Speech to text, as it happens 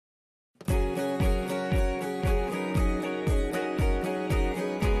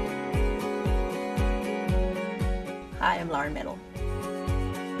Lauren Mellor.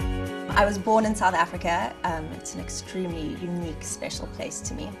 I was born in South Africa. It's an extremely unique, special place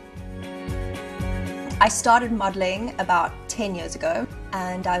to me. I started modelling about 10 years ago,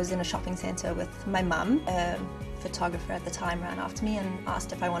 and I was in a shopping centre with my mum. A photographer at the time ran after me and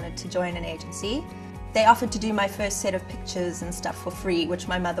asked if I wanted to join an agency. They offered to do my first set of pictures and stuff for free, which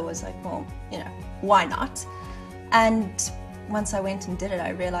my mother was like, well, you know, why not? And once I went and did it, I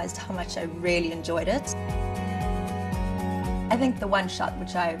realised how much I really enjoyed it. I think the one shot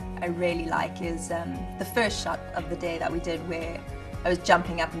which I really like is the first shot of the day that we did, where I was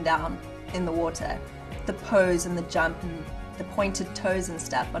jumping up and down in the water. The pose and the jump and the pointed toes and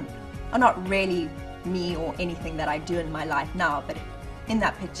stuff are not really me or anything that I do in my life now, but in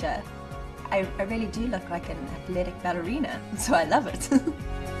that picture I really do look like an athletic ballerina, so I love it.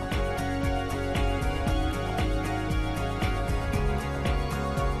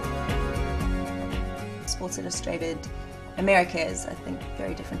 Sports Illustrated America is, I think,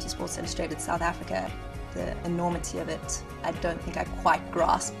 very different to Sports Illustrated South Africa. The enormity of it, I don't think I quite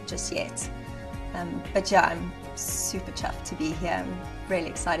grasp just yet. But yeah, I'm super chuffed to be here. I'm really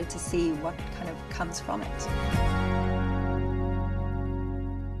excited to see what kind of comes from it.